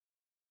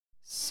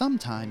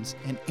Sometimes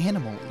an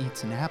animal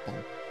eats an apple,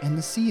 and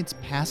the seeds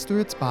pass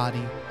through its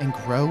body and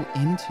grow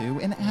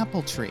into an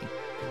apple tree.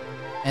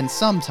 And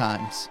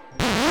sometimes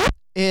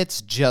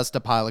it's just a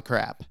pile of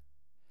crap.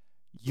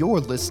 You're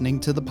listening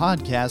to the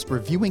podcast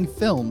reviewing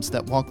films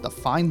that walk the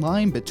fine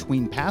line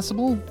between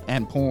passable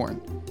and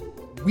porn.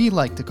 We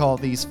like to call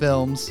these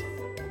films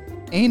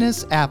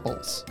Anus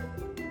Apples.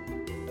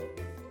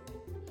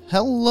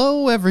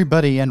 Hello,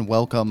 everybody, and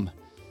welcome.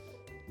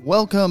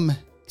 Welcome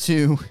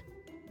to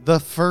the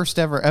first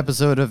ever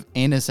episode of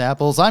Anus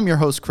Apples. I'm your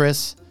host,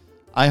 Chris.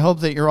 I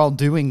hope that you're all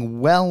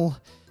doing well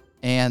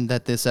and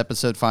that this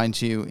episode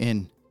finds you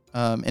in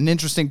an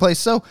interesting place.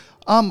 So,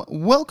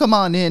 welcome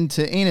on in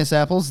to Anus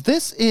Apples.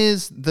 This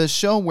is the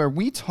show where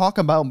we talk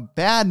about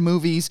bad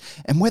movies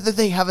and whether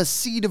they have a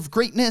seed of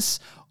greatness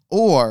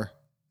or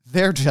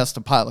they're just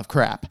a pile of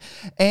crap.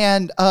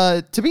 And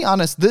to be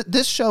honest,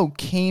 this show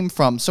came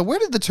from... So where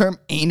did the term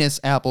Anus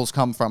Apples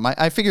come from?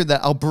 I figured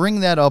that I'll bring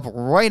that up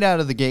right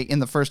out of the gate in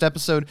the first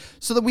episode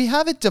so that we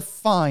have it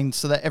defined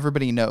so that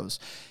everybody knows.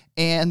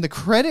 And the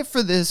credit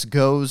for this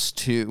goes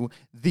to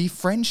the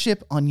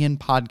Friendship Onion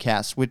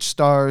podcast, which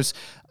stars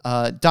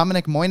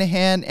Dominic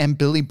Moynihan and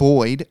Billy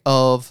Boyd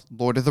of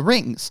Lord of the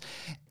Rings.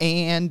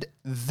 And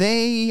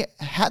they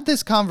had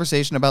this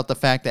conversation about the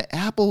fact that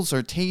apples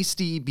are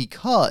tasty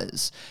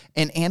because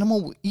an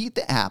animal will eat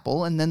the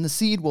apple and then the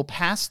seed will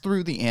pass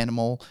through the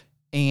animal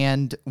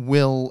and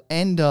will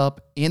end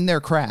up in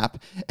their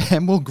crap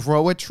and will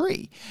grow a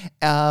tree.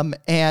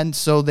 And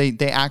so they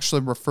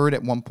actually referred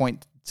at one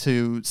point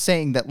to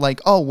saying that, like,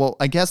 oh, well,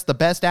 I guess the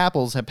best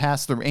apples have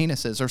passed through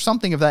anuses or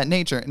something of that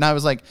nature. And I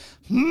was like,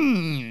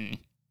 2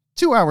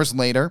 hours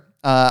later,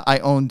 I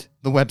owned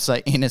the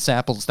website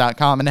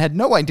anusapples.com and had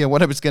no idea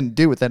what I was going to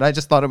do with it. I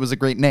just thought it was a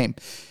great name.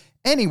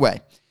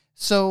 Anyway,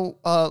 so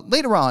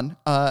later on,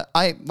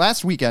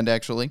 last weekend,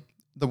 actually,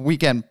 the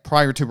weekend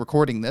prior to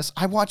recording this,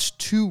 I watched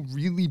two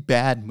really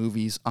bad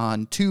movies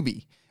on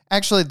Tubi.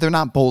 Actually, they're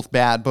not both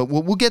bad, but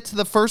we'll get to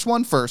the first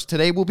one first.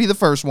 Today will be the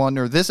first one,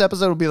 or this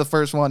episode will be the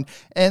first one,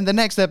 and the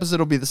next episode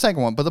will be the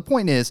second one. But the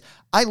point is,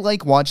 I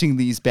like watching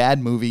these bad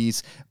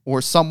movies, or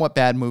somewhat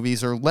bad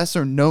movies, or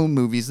lesser-known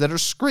movies that are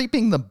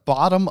scraping the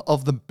bottom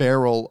of the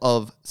barrel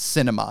of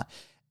cinema.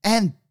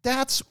 And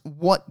that's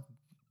what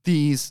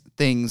these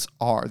things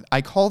are.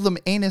 I call them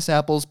anus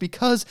apples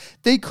because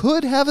they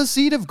could have a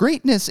seed of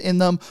greatness in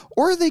them,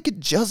 or they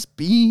could just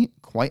be,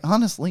 quite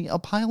honestly, a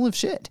pile of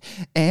shit.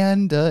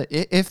 And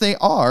if they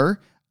are,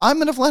 I'm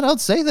going to flat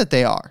out say that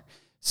they are.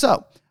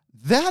 So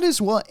that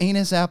is what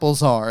anus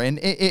apples are. And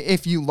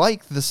if you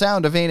like the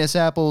sound of anus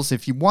apples,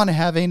 if you want to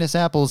have anus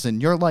apples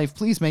in your life,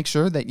 please make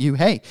sure that you,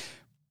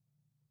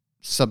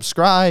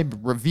 subscribe,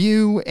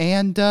 review,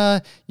 and,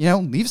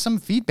 leave some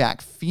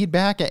feedback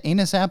at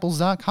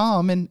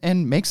anusapples.com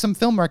and make some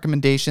film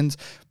recommendations,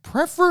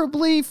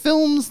 preferably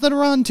films that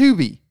are on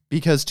Tubi,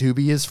 because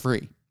Tubi is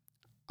free.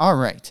 All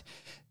right.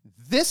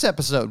 This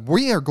episode,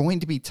 we are going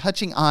to be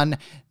touching on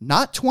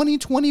not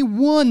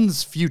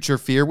 2021's Future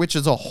Fear, which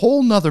is a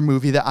whole nother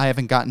movie that I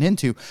haven't gotten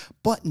into,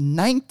 but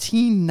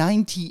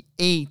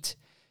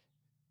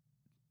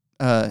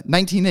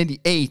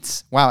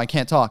 1988, wow, I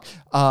can't talk,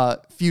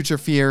 Future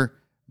Fear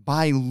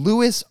by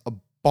Louis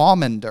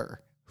Baumender,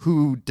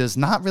 who does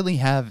not really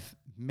have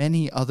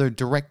many other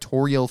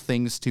directorial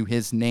things to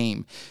his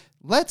name.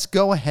 Let's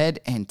go ahead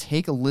and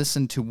take a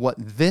listen to what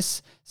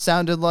this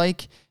sounded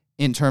like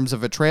in terms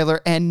of a trailer.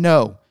 And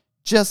no,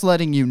 just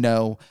letting you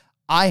know,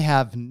 I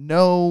have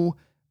no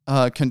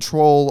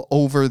control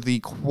over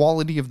the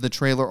quality of the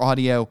trailer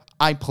audio.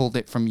 I pulled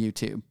it from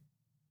YouTube.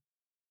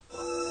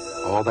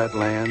 All that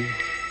land,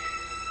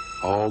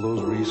 all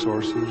those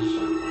resources,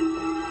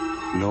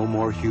 no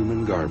more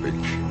human garbage.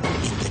 In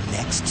the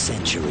next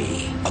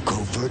century, a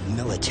covert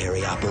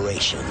military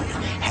operation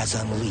has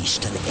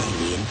unleashed an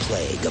alien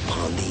plague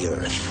upon the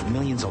Earth.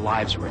 Millions of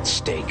lives are at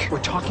stake. We're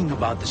talking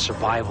about the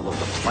survival of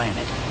the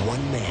planet.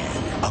 One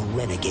man, a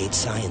renegade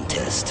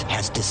scientist,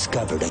 has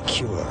discovered a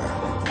cure.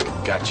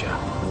 Gotcha.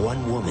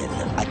 One woman,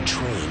 a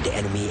trained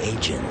enemy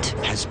agent,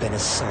 has been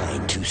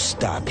assigned to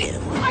stop him.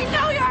 I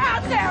know you're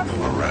out there!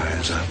 We'll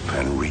rise up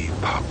and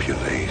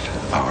repopulate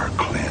our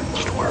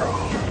cleansed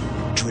world.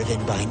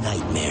 Driven by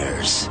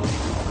nightmares,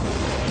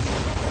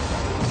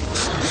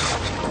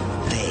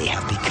 they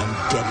have become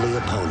deadly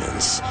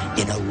opponents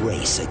in a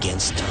race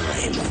against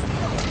time.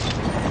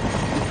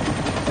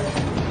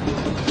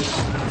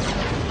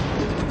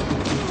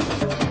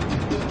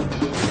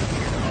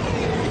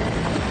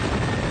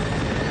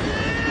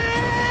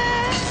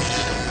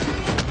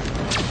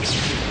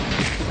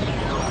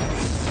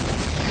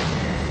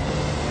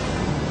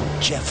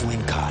 Jeff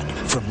Wincott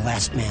from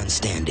Last Man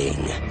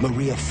Standing,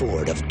 Maria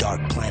Ford of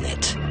Dark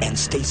Planet, and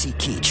Stacy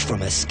Keach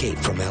from Escape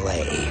from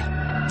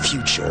L.A.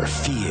 Future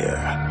Fear.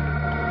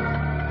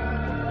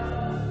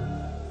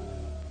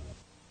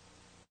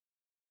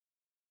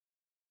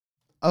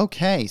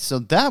 Okay, so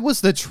that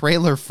was the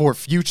trailer for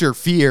Future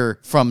Fear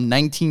from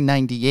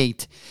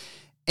 1998.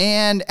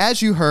 And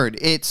as you heard,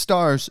 it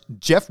stars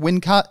Jeff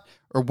Wincott,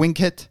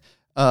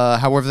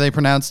 however they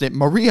pronounced it,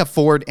 Maria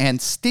Ford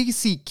and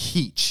Stacy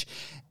Keach.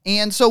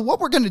 And so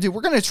what we're going to do,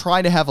 we're going to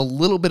try to have a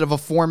little bit of a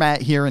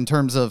format here in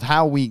terms of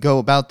how we go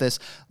about this.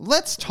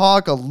 Let's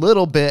talk a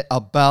little bit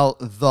about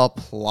the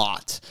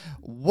plot.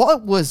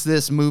 What was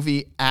this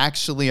movie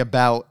actually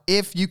about,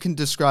 if you can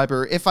describe,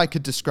 or if I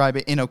could describe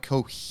it in a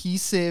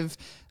cohesive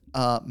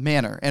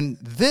manner? And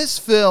this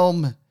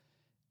film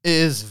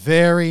is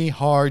very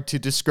hard to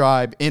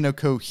describe in a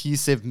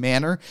cohesive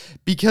manner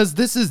because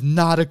this is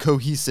not a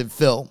cohesive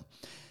film.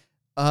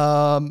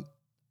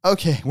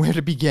 Okay, where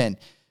to begin?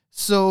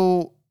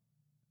 So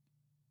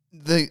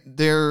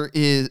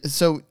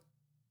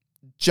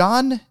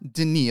John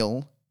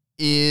Daniel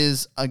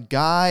is a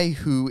guy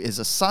who is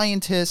a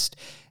scientist,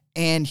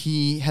 and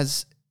he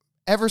has,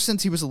 ever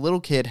since he was a little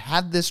kid,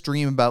 had this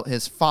dream about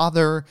his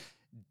father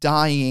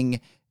dying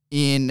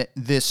in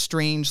this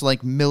strange,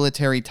 like,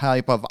 military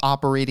type of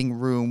operating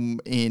room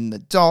in the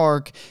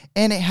dark,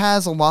 and it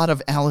has a lot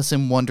of Alice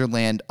in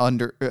Wonderland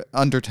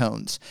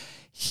undertones.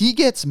 He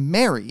gets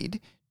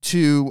married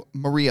to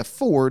Maria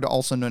Ford,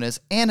 also known as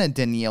Anna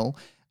Daniel,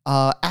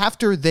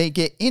 after they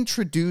get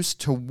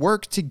introduced to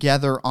work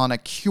together on a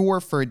cure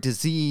for a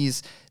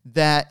disease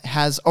that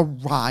has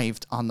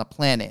arrived on the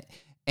planet.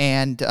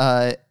 And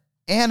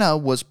Anna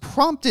was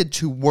prompted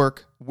to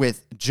work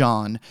with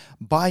John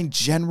by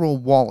General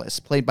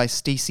Wallace, played by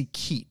Stacy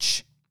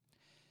Keach.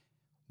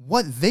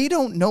 What they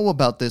don't know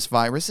about this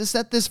virus is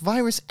that this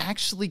virus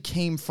actually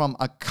came from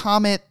a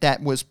comet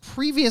that was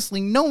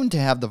previously known to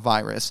have the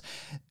virus.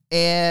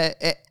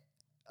 A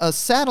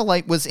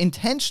satellite was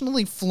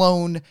intentionally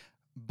flown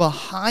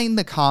behind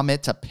the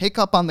comet to pick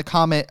up on the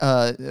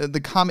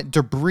comet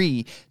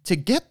debris to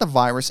get the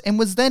virus, and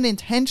was then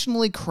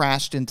intentionally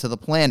crashed into the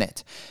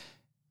planet.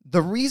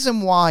 The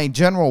reason why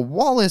General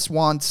Wallace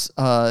wants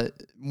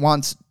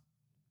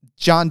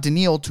John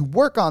Daniel to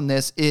work on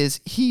this is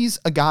he's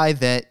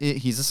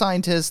a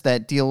scientist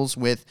that deals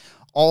with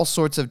all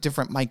sorts of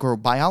different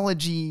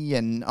microbiology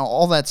and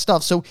all that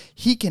stuff, so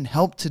he can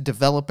help to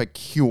develop a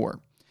cure.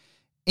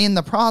 In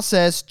the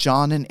process,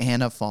 John and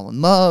Anna fall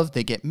in love,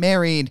 they get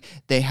married,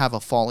 they have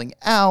a falling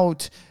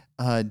out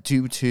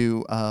due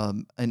to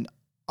an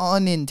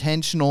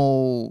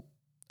unintentional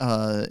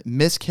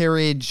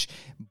miscarriage,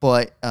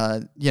 but,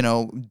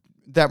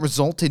 that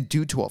resulted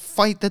due to a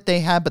fight that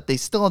they had, but they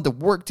still had to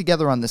work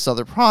together on this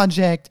other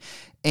project,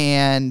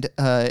 and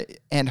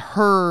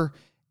her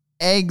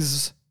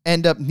eggs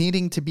end up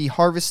needing to be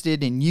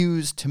harvested and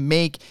used to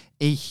make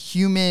a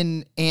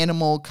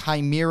human-animal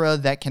chimera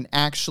that can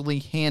actually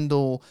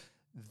handle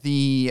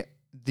the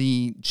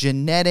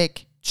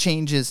genetic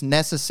changes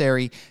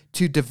necessary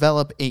to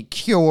develop a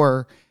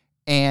cure.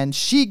 And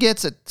she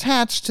gets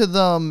attached to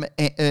them,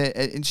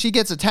 and she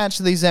gets attached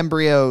to these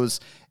embryos,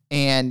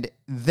 and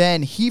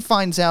then he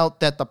finds out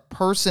that the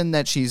person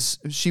that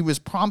she was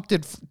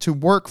prompted to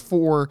work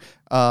for,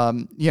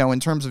 in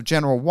terms of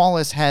General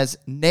Wallace, has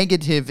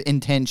negative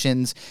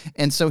intentions,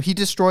 and so he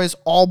destroys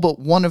all but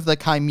one of the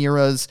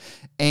chimeras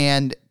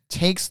and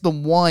takes the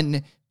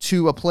one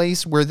to a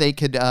place where they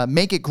could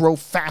make it grow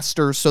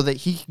faster so that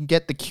he can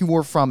get the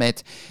cure from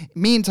it.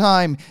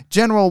 Meantime,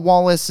 General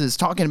Wallace is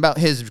talking about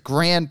his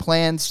grand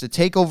plans to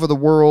take over the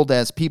world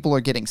as people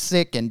are getting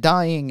sick and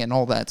dying and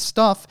all that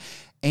stuff.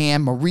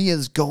 And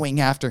Maria's going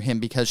after him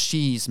because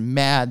she's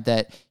mad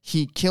that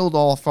he killed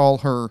off all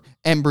her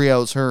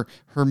embryos, her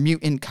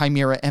mutant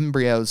chimera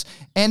embryos.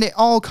 And it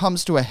all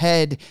comes to a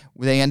head.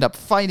 They end up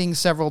fighting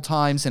several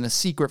times in a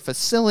secret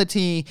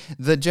facility.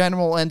 The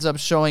general ends up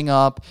showing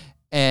up.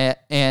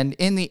 And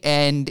in the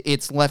end,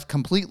 it's left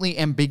completely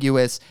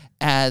ambiguous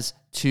as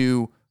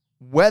to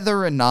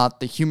whether or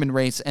not the human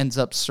race ends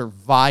up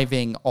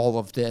surviving all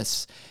of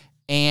this.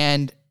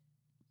 And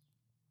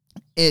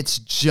it's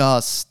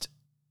just...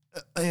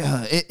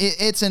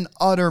 it's an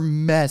utter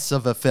mess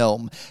of a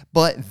film,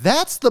 but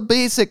that's the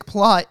basic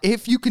plot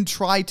if you can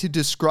try to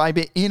describe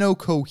it in a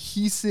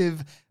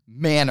cohesive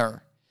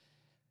manner.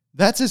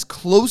 That's as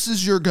close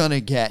as you're gonna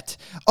get.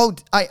 Oh,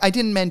 I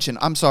didn't mention,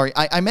 I'm sorry,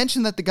 I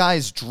mentioned that the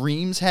guy's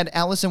dreams had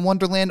Alice in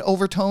Wonderland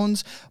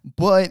overtones,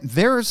 but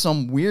there are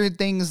some weird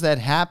things that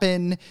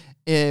happen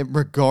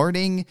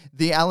regarding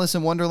the Alice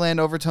in Wonderland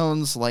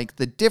overtones. Like,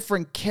 the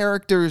different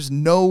characters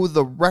know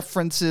the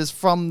references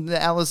from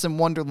the Alice in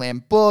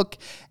Wonderland book.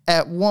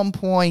 At one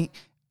point,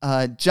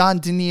 John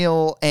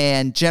Daniel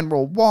and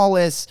General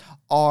Wallace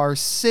are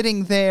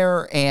sitting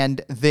there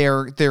and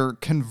they're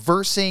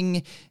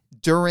conversing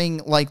during,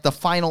 like, the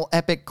final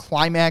epic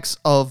climax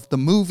of the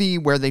movie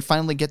where they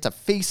finally get to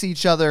face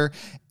each other,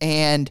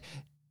 and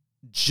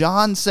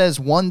John says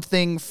one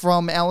thing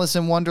from Alice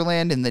in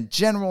Wonderland, and the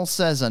General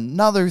says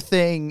another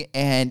thing,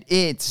 and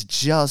it's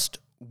just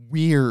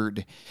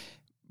weird.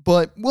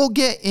 But we'll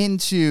get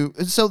into...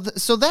 So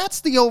that's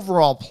the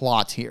overall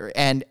plot here,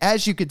 and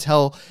as you could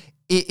tell,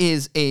 it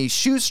is a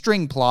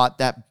shoestring plot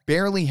that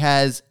barely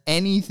has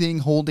anything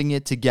holding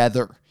it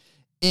together.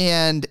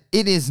 And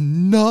it is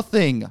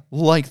nothing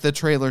like the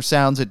trailer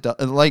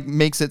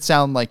makes it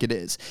sound like it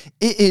is.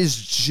 It is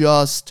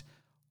just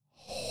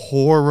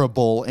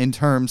horrible in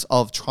terms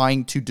of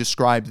trying to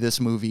describe this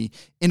movie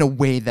in a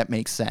way that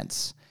makes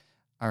sense.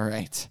 All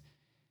right.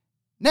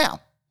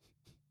 Now,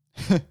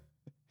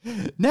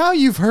 now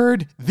you've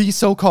heard the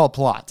so-called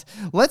plot.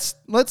 Let's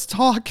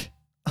talk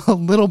a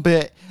little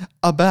bit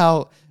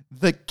about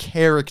the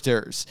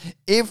characters,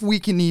 if we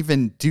can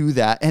even do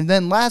that. And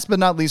then last but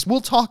not least, we'll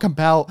talk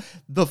about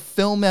the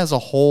film as a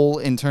whole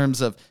in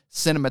terms of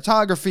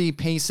cinematography,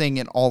 pacing,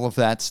 and all of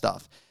that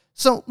stuff.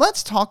 So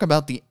let's talk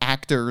about the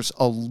actors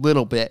a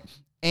little bit.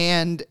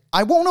 And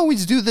I won't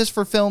always do this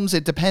for films.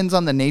 It depends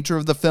on the nature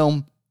of the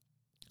film.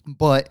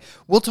 But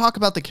we'll talk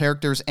about the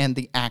characters and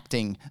the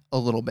acting a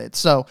little bit.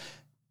 So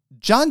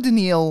John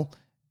Daniel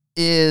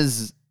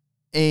is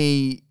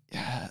he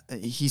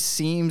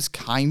seems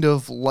kind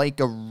of like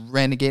a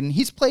renegade. And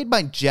he's played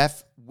by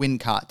Jeff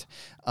Wincott,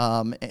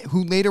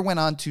 who later went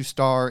on to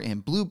star in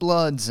Blue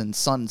Bloods and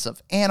Sons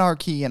of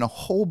Anarchy and a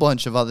whole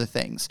bunch of other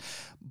things.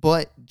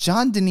 But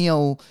John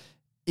Daniel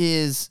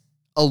is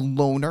a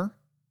loner.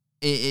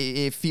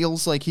 It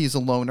feels like he's a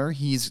loner.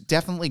 He's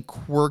definitely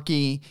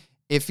quirky.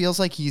 It feels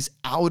like he's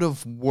out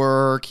of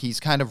work.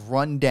 He's kind of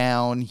run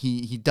down.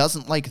 He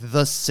doesn't like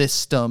the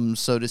system,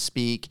 so to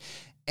speak.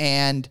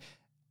 And,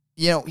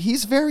 you know,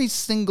 he's very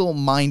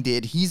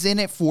single-minded. He's in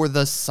it for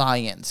the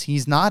science.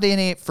 He's not in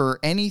it for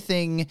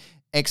anything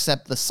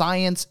except the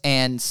science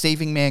and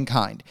saving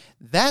mankind.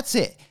 That's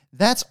it.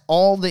 That's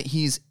all that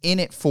he's in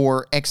it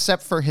for,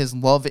 except for his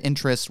love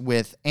interest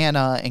with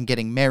Anna and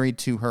getting married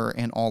to her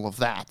and all of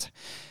that.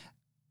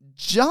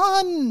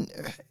 Jeff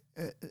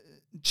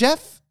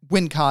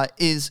Wincott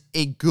is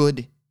a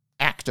good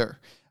actor.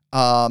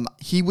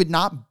 He would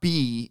not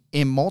be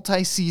in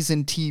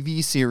multi-season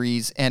TV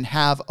series and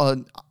have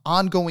an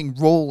ongoing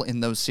role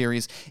in those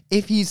series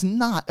if he's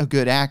not a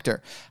good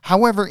actor.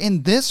 However,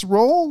 in this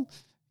role,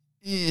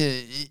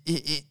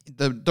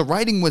 the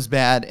writing was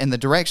bad and the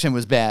direction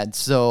was bad,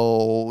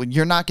 so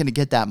you're not going to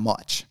get that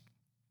much.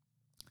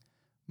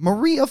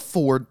 Maria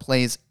Ford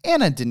plays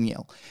Anna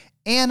Daniel.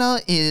 Anna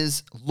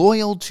is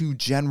loyal to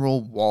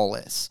General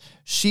Wallace.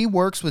 She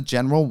works with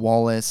General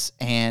Wallace,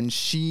 and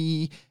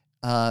she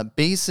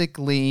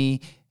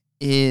basically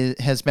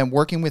has been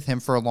working with him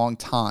for a long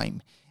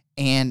time.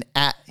 And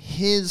at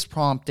his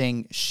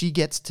prompting, she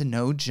gets to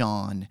know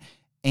John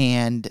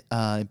and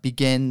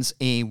begins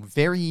a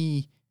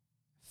very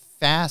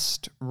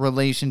fast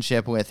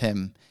relationship with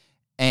him.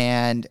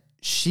 And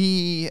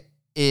she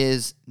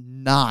is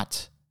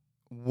not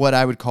what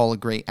I would call a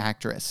great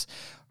actress.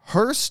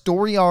 Her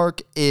story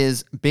arc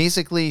is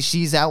basically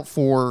she's out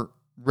for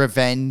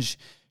revenge.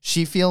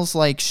 She feels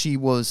like she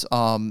was,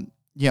 well,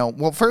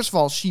 first of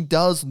all, she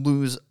does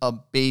lose a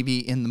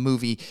baby in the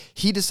movie.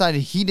 He decided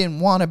he didn't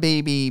want a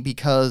baby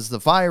because the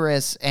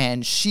virus,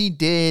 and she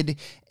did,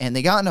 and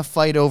they got in a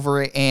fight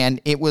over it, and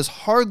it was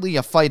hardly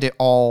a fight at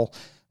all.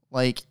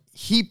 Like,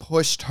 he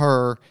pushed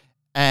her,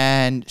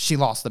 and she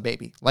lost the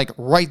baby, like,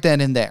 right then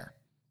and there.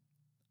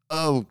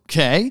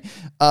 Okay.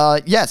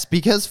 Yes,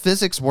 because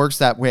physics works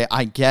that way,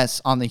 I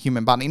guess, on the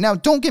human body. Now,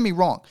 don't get me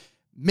wrong.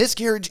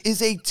 Miscarriage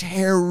is a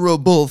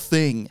terrible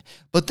thing,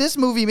 but this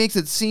movie makes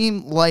it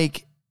seem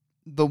like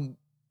the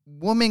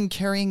woman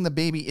carrying the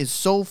baby is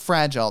so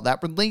fragile.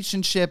 That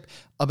relationship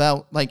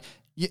about, like,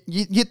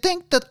 you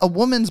think that a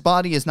woman's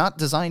body is not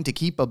designed to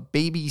keep a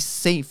baby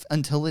safe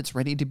until it's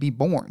ready to be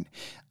born,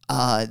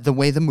 the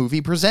way the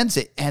movie presents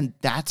it, and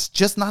that's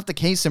just not the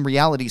case in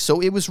reality,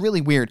 so it was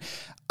really weird.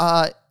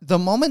 The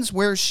moments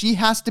where she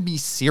has to be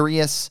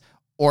serious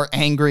or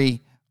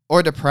angry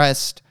or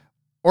depressed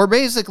or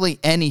basically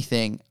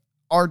anything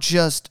are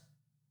just,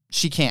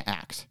 she can't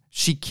act.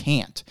 She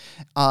can't.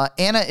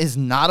 Anna is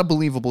not a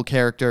believable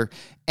character,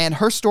 and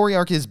her story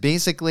arc is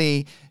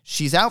basically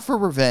she's out for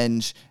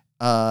revenge.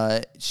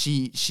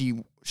 She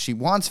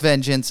wants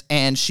vengeance,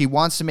 and she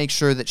wants to make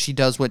sure that she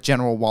does what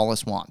General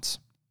Wallace wants.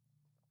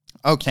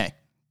 Okay.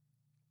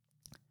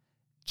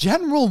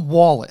 General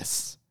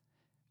Wallace,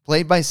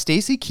 played by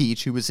Stacy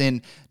Keach, who was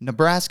in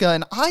Nebraska.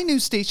 And I knew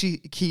Stacy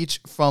Keach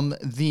from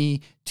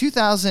the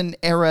 2000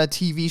 era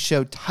TV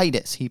show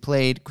Titus. He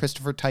played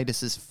Christopher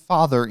Titus's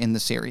father in the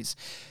series.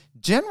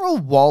 General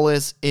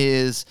Wallace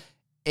is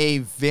a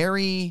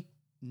very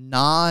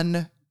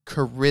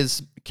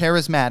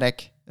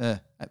non-charismatic,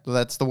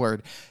 that's the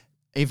word,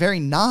 a very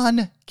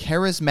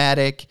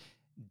non-charismatic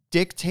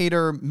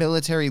dictator,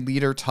 military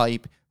leader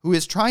type who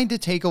is trying to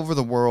take over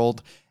the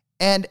world.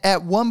 And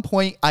at one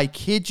point, I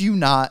kid you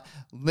not,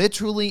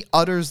 literally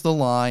utters the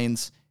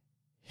lines,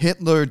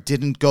 "Hitler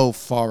didn't go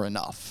far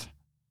enough."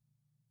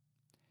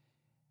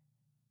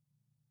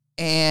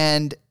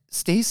 And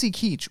Stacy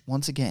Keach,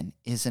 once again,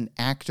 is an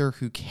actor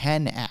who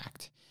can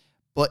act.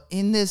 But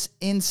in this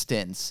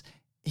instance,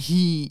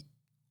 he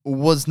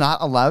was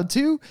not allowed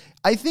to.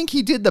 I think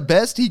he did the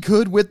best he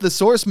could with the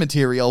source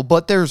material,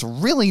 but there's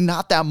really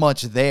not that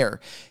much there.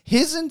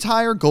 His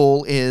entire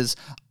goal is,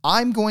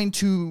 I'm going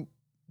to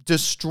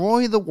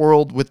destroy the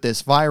world with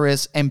this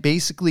virus and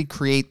basically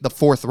create the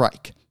Fourth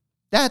Reich.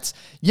 That's,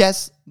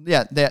 yes,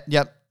 yeah,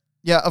 yep.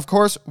 Yeah, of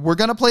course, we're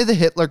going to play the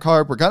Hitler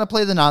card. We're going to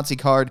play the Nazi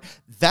card.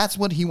 That's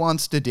what he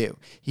wants to do.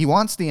 He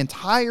wants the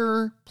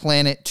entire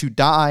planet to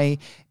die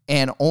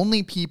and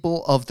only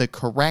people of the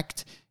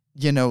correct,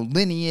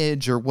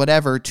 lineage or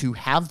whatever to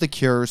have the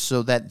cure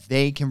so that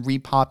they can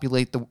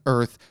repopulate the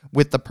Earth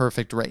with the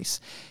perfect race.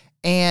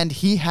 And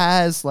he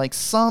has like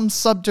some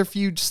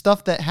subterfuge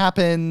stuff that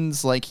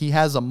happens. Like he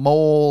has a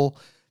mole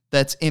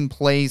that's in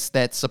place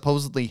that's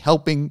supposedly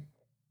helping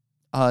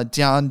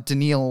John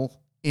Daniel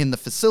in the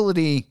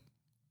facility.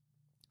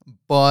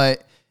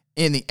 But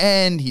in the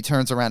end, he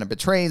turns around and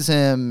betrays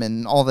him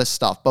and all this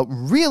stuff. But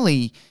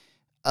really,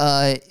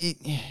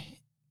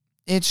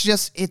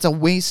 it's a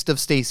waste of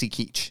Stacy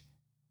Keach.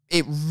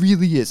 It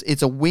really is.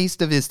 It's a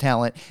waste of his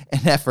talent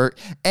and effort.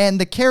 And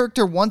the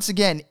character, once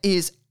again,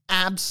 is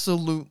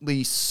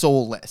absolutely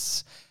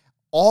soulless.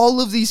 All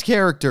of these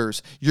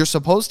characters, you're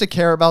supposed to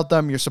care about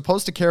them. You're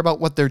supposed to care about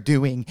what they're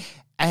doing.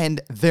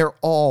 And they're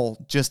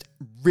all just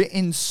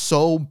written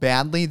so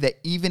badly that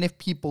even if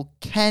people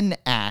can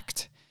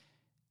act,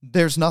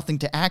 there's nothing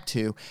to act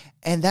to.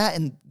 And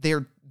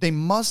they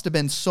must have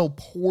been so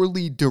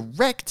poorly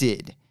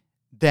directed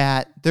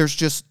that there's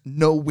just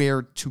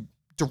nowhere to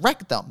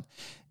direct them.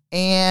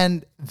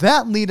 And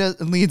that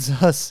leads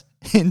us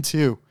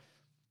into,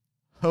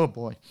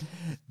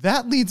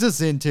 that leads us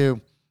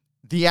into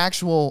the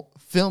actual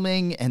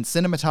filming and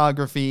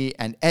cinematography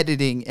and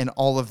editing and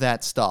all of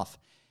that stuff.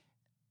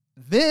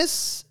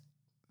 This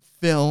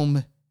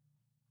film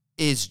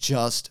is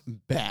just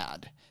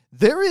bad.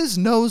 There is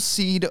no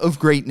seed of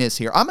greatness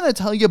here. I'm going to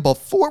tell you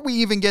before we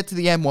even get to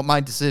the end what my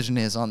decision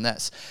is on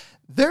this.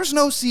 There's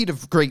no seed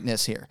of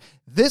greatness here.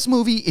 This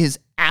movie is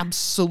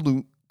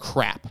absolute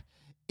crap.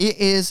 It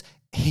is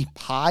a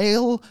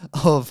pile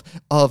of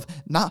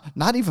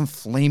not even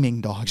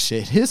flaming dog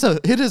shit.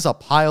 It is a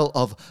pile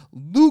of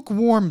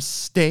lukewarm,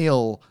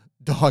 stale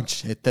dog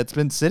shit that's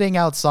been sitting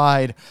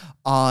outside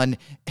on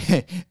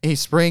a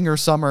spring or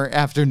summer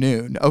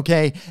afternoon,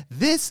 okay?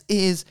 This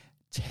is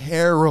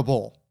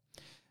terrible.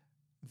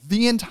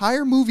 The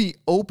entire movie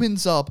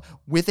opens up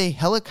with a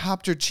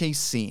helicopter chase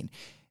scene.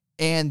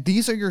 And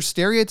these are your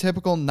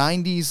stereotypical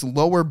 90s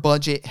lower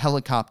budget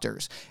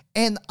helicopters.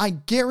 And I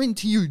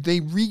guarantee you they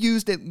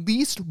reused at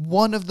least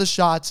one of the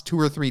shots 2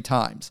 or 3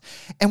 times.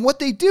 And what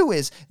they do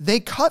is they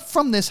cut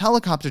from this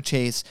helicopter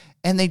chase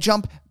and they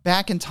jump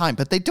back in time.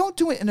 But they don't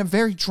do it in a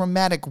very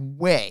dramatic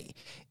way.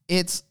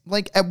 It's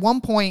like at one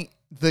point,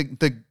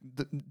 the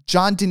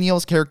John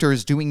Daniel's character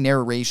is doing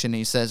narration. And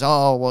he says,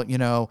 oh,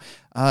 well,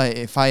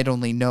 if I had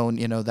only known,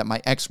 that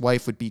my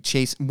ex-wife would be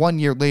 1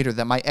 year later,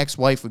 that my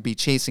ex-wife would be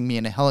chasing me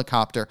in a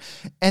helicopter.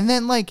 And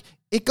then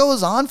it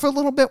goes on for a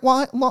little bit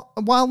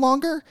while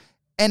longer.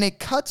 And it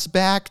cuts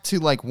back to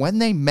when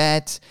they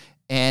met.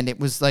 And it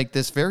was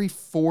this very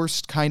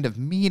forced kind of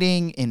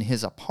meeting in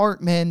his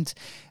apartment.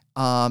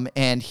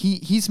 And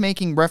he's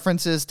making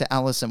references to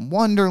Alice in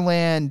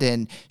Wonderland,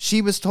 and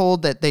she was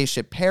told that they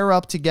should pair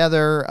up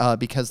together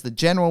because the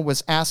general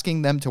was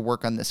asking them to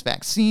work on this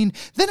vaccine.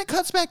 Then it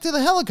cuts back to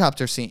the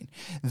helicopter scene.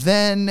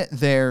 Then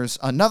there's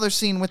another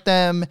scene with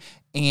them,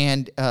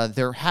 and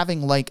they're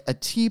having a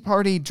tea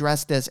party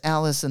dressed as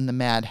Alice and the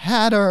Mad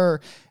Hatter,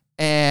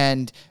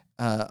 and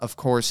of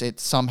course, it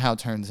somehow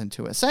turns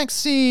into a sex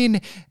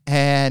scene,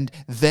 and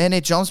then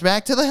it jumps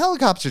back to the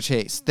helicopter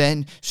chase.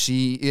 Then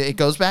it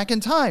goes back in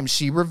time.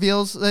 She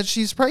reveals that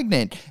she's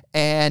pregnant,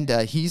 and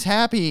he's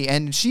happy,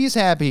 and she's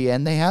happy,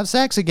 and they have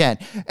sex again.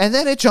 And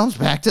then it jumps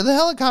back to the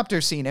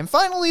helicopter scene, and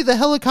finally the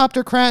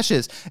helicopter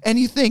crashes, and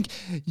you think,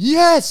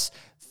 yes,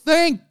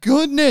 thank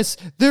goodness,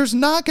 there's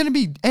not going to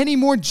be any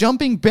more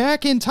jumping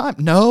back in time.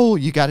 No,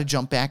 you got to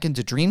jump back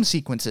into dream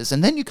sequences.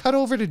 And then you cut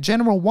over to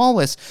General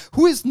Wallace,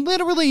 who is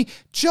literally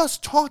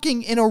just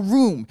talking in a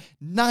room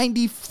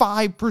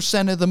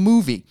 95% of the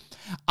movie.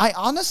 I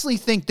honestly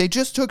think they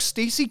just took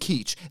Stacy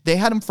Keach. They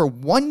had him for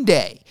one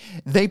day.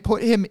 They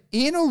put him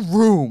in a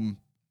room.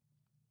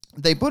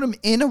 They put him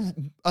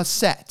in a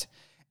set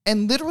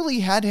and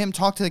literally had him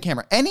talk to the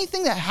camera.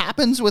 Anything that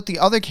happens with the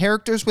other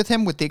characters with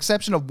him, with the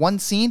exception of one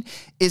scene,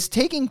 is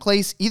taking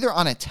place either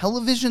on a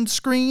television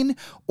screen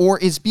or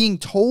is being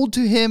told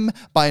to him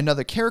by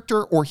another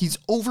character, or he's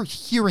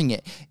overhearing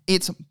it.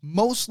 It's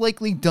most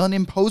likely done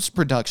in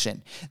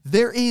post-production.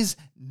 There is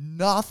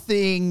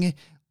nothing,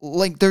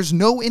 there's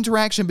no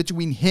interaction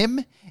between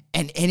him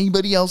and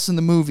anybody else in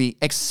the movie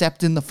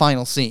except in the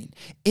final scene.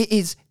 It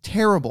is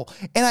terrible.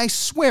 And I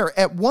swear,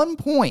 at one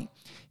point,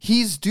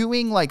 he's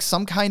doing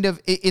some kind of,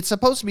 it's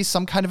supposed to be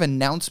some kind of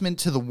announcement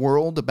to the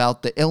world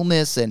about the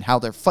illness and how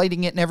they're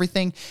fighting it and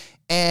everything.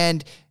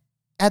 And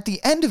at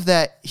the end of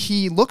that,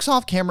 he looks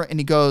off camera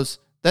and he goes,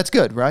 that's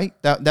good, right?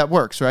 That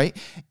works, right?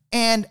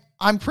 And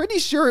I'm pretty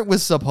sure it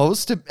was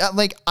supposed to,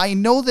 I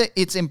know that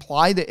it's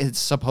implied that it's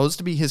supposed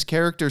to be his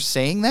character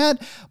saying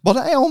that, but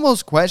I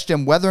almost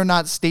question whether or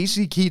not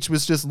Stacy Keach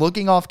was just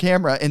looking off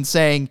camera and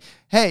saying,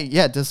 hey,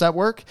 yeah, does that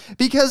work?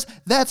 Because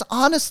that's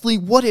honestly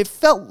what it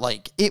felt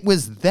like. It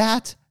was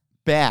that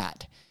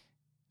bad.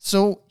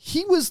 So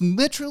he was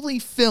literally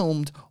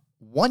filmed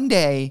one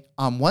day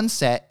on one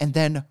set, and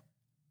then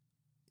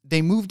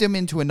They moved him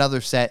into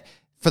another set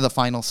for the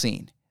final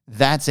scene.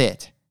 That's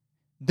it.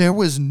 There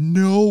was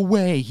no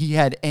way he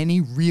had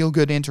any real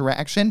good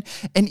interaction.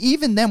 And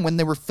even then, when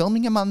they were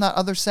filming him on that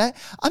other set,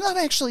 I'm not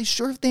actually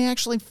sure if they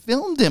actually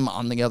filmed him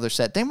on the other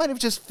set. They might have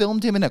just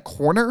filmed him in a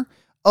corner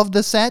of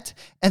the set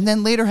and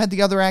then later had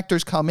the other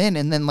actors come in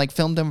and then like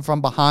filmed him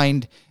from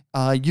behind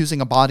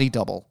using a body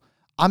double.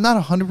 I'm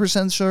not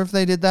 100% sure if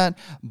they did that,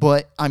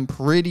 but I'm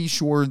pretty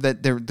sure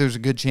that there's a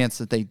good chance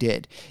that they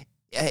did.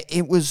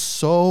 It was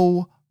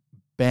so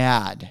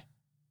bad.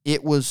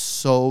 It was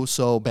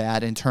so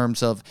bad in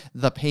terms of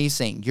the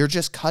pacing. You're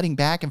just cutting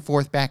back and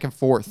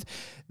forth.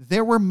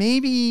 There were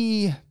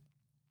maybe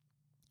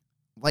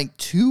like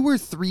 2 or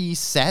 3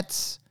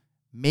 sets,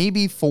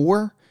 maybe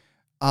 4,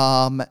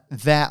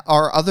 that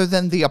are other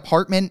than the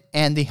apartment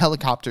and the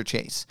helicopter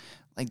chase.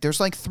 Like there's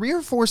like 3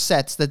 or 4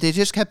 sets that they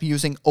just kept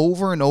using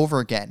over and over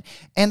again.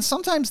 And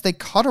sometimes they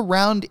cut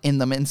around in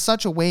them in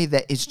such a way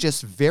that it's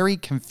just very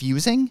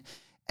confusing.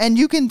 And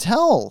you can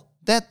tell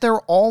that they're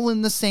all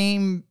in the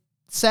same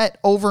set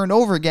over and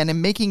over again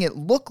and making it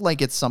look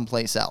like it's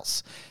someplace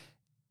else.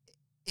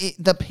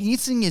 The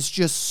pacing is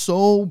just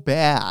so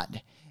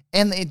bad,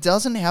 and it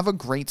doesn't have a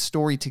great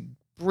story to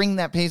bring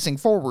that pacing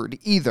forward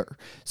either.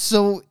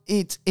 So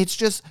it's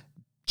just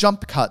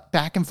jump cut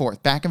back and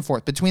forth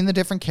between the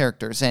different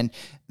characters, and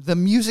the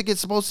music is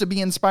supposed to be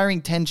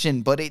inspiring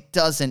tension, but it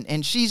doesn't.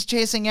 And she's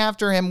chasing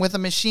after him with a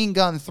machine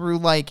gun through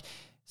like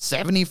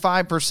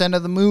 75%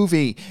 of the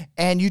movie,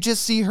 and you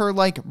just see her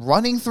like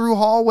running through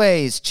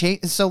hallways.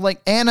 So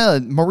like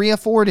Maria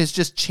Ford is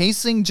just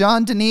chasing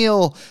John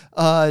Daniil /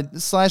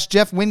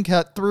 Jeff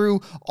Wincott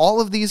through all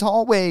of these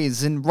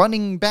hallways and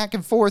running back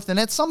and forth. And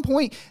at some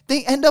point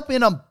they end up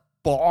in a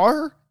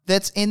bar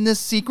that's in this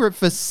secret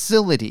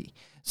facility.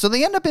 So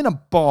they end up in a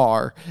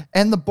bar,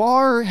 and the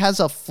bar has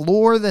a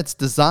floor that's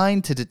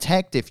designed to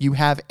detect if you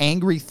have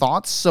angry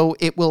thoughts, so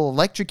it will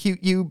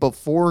electrocute you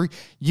before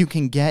you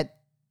can get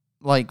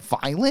like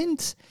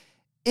violent.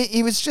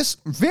 It was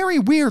just very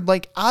weird.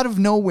 Like out of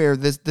nowhere,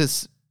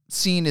 this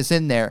scene is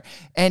in there,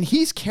 and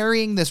he's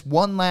carrying this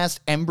one last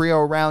embryo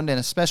around in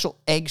a special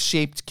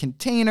egg-shaped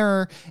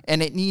container,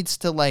 and it needs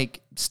to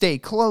like stay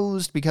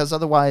closed because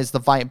otherwise the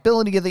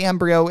viability of the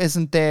embryo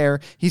isn't there.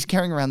 He's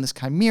carrying around this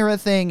chimera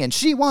thing, and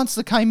she wants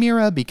the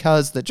chimera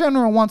because the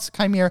general wants the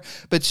chimera,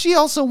 but she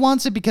also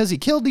wants it because he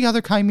killed the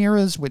other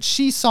chimeras, which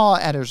she saw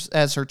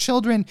as her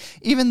children,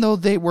 even though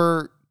they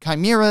were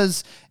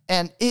chimeras.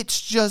 And it's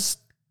just,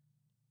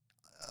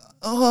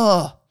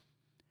 it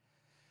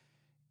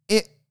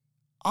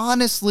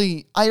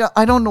honestly,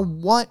 I don't know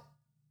what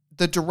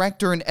the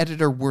director and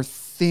editor were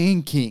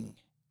thinking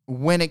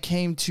when it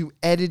came to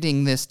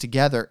editing this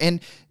together. And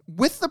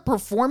with the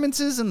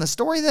performances and the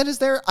story that is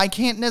there, I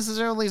can't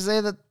necessarily say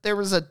that there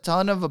was a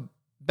ton of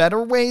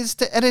better ways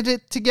to edit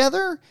it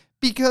together,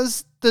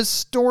 because the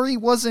story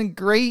wasn't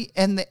great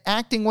and the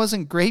acting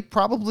wasn't great,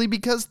 probably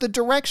because the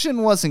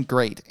direction wasn't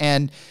great.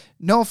 And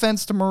no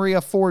offense to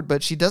Maria Ford,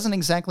 but she doesn't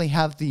exactly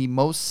have the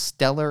most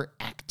stellar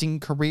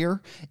acting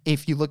career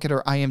if you look at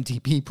her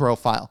IMDb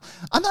profile.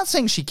 I'm not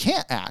saying she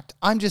can't act.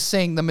 I'm just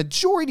saying the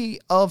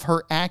majority of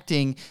her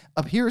acting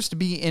appears to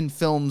be in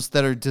films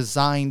that are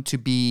designed to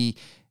be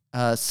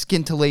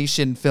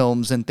scintillation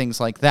films and things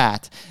like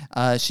that.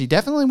 She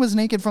definitely was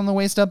naked from the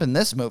waist up in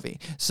this movie.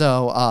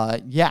 So,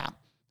 yeah.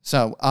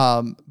 So,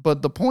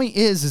 but the point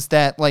is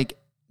that like,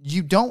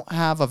 you don't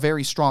have a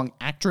very strong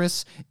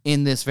actress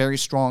in this very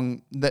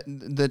strong,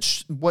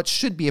 what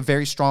should be a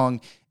very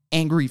strong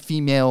angry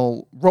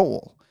female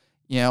role.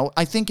 You know,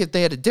 I think if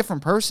they had a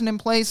different person in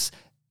place,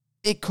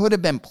 it could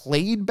have been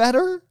played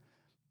better,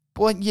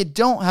 but you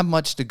don't have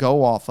much to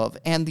go off of.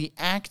 And the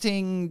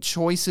acting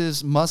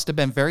choices must have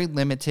been very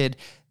limited.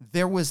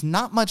 There was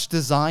not much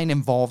design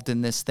involved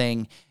in this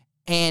thing,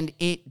 and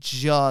it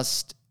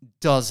just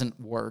doesn't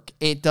work.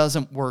 It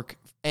doesn't work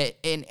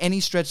in any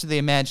stretch of the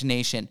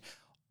imagination.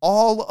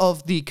 All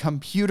of the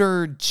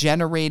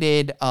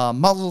computer-generated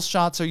muzzle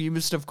shots are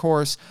used, of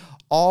course.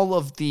 All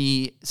of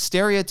the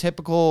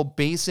stereotypical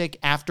basic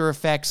After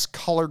Effects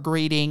color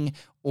grading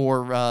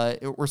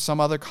or some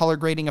other color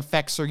grading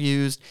effects are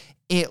used.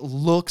 It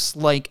looks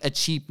like a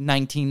cheap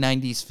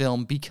 1990s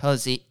film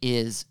because it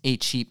is a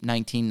cheap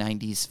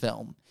 1990s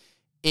film.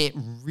 It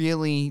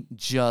really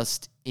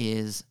just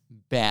is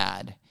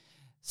bad.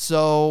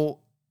 So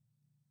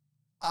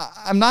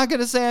I'm not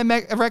going to say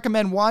I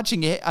recommend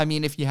watching it. I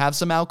mean, if you have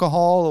some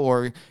alcohol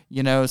or,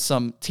 you know,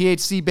 some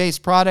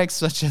THC-based products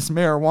such as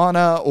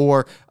marijuana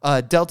or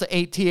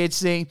Delta-8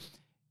 THC,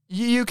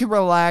 you can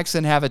relax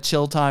and have a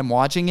chill time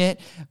watching it.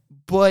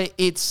 But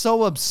it's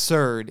so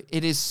absurd.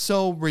 It is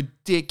so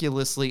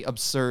ridiculously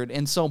absurd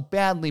and so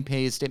badly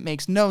paced. It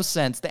makes no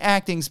sense. The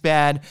acting's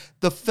bad.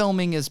 The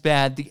filming is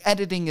bad. The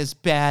editing is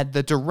bad.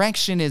 The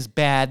direction is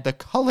bad. The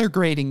color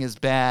grading is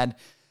bad.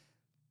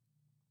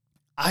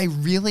 I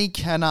really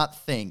cannot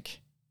think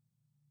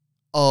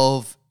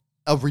of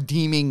a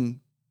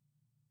redeeming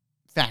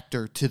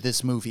factor to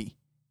this movie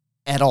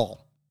at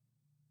all.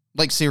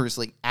 Like,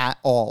 seriously, at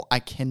all. I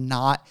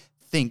cannot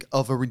think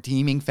of a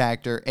redeeming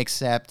factor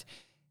except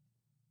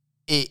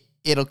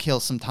it'll kill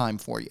some time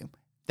for you.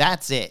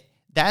 That's it.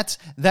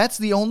 That's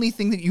the only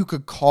thing that you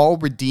could call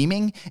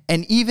redeeming.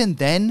 And even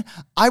then,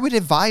 I would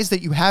advise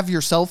that you have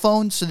your cell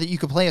phone so that you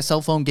could play a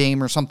cell phone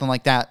game or something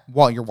like that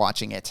while you're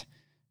watching it.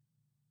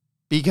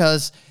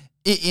 Because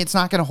it's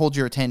not going to hold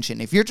your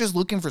attention. If you're just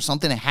looking for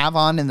something to have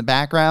on in the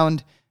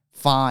background,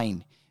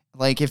 fine.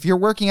 Like if you're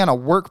working on a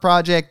work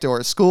project or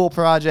a school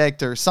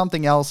project or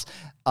something else,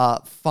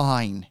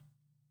 fine.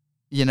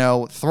 You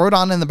know, throw it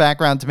on in the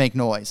background to make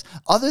noise.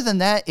 Other than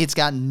that, it's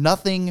got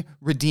nothing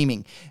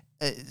redeeming.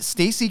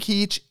 Stacy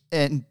Keach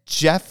and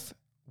Jeff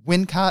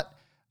Wincott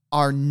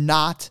are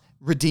not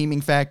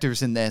redeeming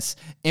factors in this.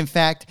 In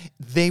fact,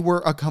 they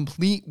were a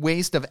complete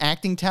waste of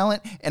acting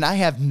talent, and I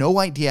have no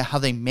idea how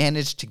they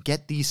managed to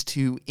get these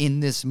two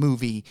in this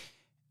movie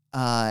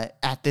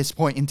at this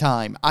point in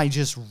time. I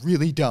just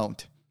really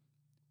don't.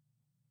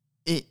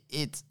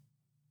 It's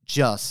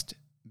just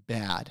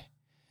bad.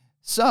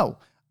 So,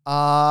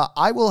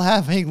 I will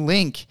have a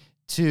link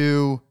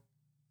to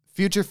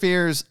Future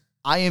Fear's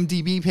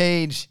IMDb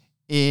page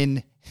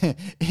in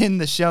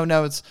the show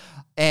notes,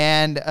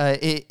 and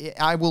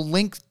I will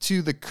link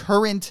to the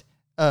current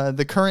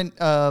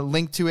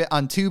link to it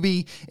on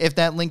Tubi. If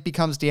that link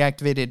becomes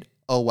deactivated,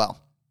 oh well.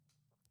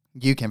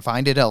 You can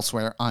find it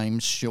elsewhere, I'm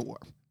sure.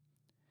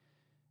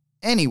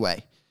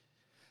 Anyway,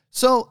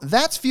 so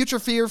that's Future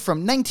Fear from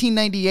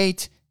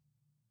 1998,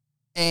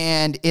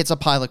 and it's a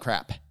pile of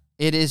crap.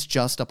 It is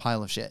just a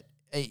pile of shit.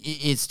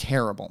 It's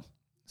terrible.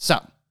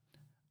 So,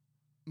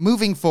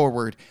 moving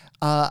forward,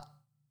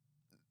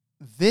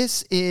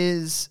 this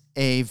is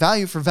a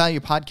value for value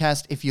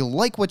podcast. If you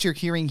like what you're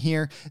hearing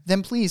here,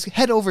 then please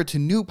head over to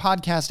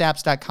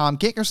newpodcastapps.com.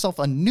 Get yourself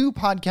a new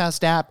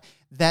podcast app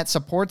that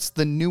supports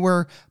the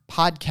newer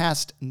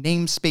podcast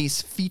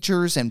namespace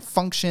features and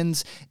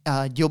functions.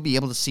 You'll be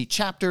able to see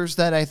chapters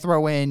that I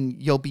throw in.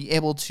 You'll be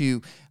able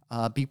to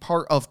be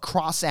part of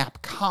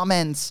cross-app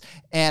comments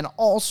and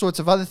all sorts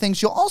of other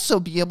things. You'll also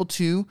be able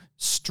to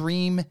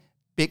stream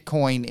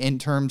Bitcoin in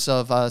terms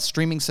of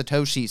streaming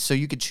Satoshis. So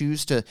you could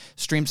choose to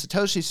stream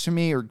Satoshis to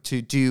me or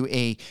to do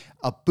a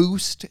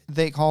boost,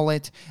 they call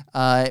it,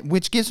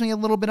 which gives me a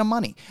little bit of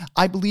money.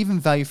 I believe in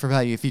value for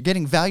value. If you're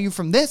getting value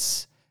from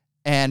this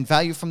and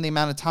value from the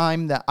amount of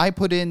time that I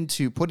put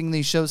into putting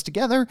these shows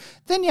together,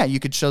 then yeah, you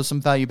could show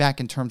some value back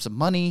in terms of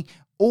money,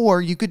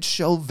 or you could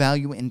show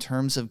value in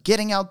terms of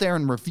getting out there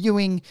and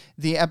reviewing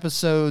the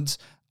episodes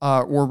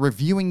or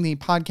reviewing the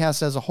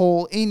podcast as a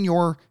whole in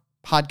your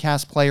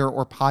podcast player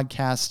or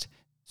podcast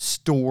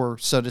store,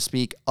 so to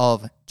speak,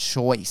 of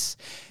choice.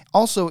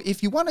 Also,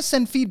 if you want to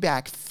send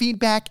feedback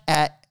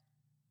at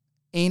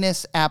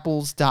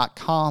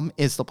anusapples.com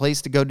is the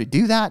place to go to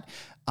do that.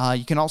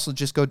 You can also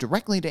just go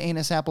directly to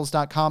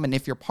anusapples.com, and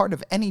if you're part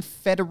of any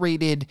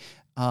federated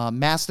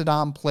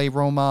Mastodon,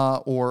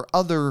 Playroma, or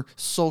other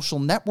social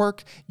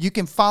network, you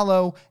can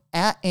follow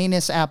at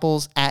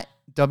anusapples at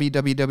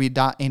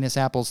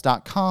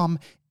www.anusapples.com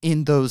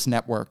in those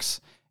networks.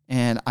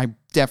 And I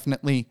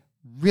definitely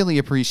really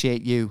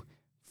appreciate you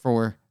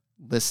for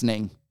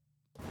listening.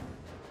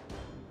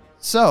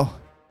 So,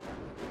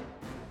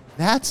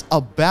 that's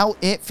about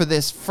it for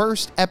this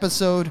first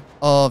episode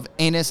of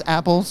Anus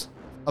Apples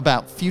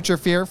about Future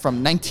Fear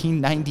from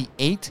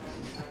 1998.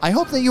 I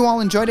hope that you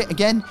all enjoyed it.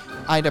 Again,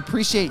 I'd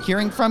appreciate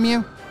hearing from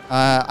you.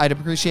 I'd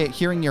appreciate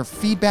hearing your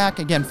feedback.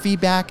 Again,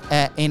 feedback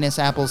at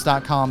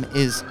anusapples.com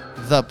is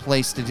the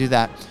place to do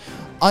that.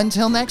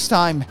 Until next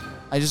time,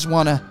 I just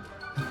want to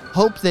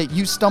hope that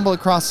you stumble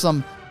across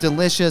some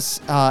delicious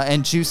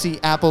and juicy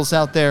apples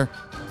out there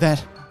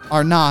that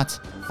are not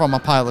from a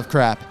pile of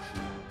crap.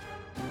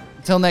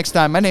 Until next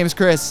time, my name is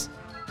Chris.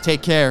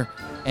 Take care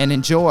and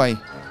enjoy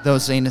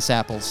those anus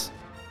apples.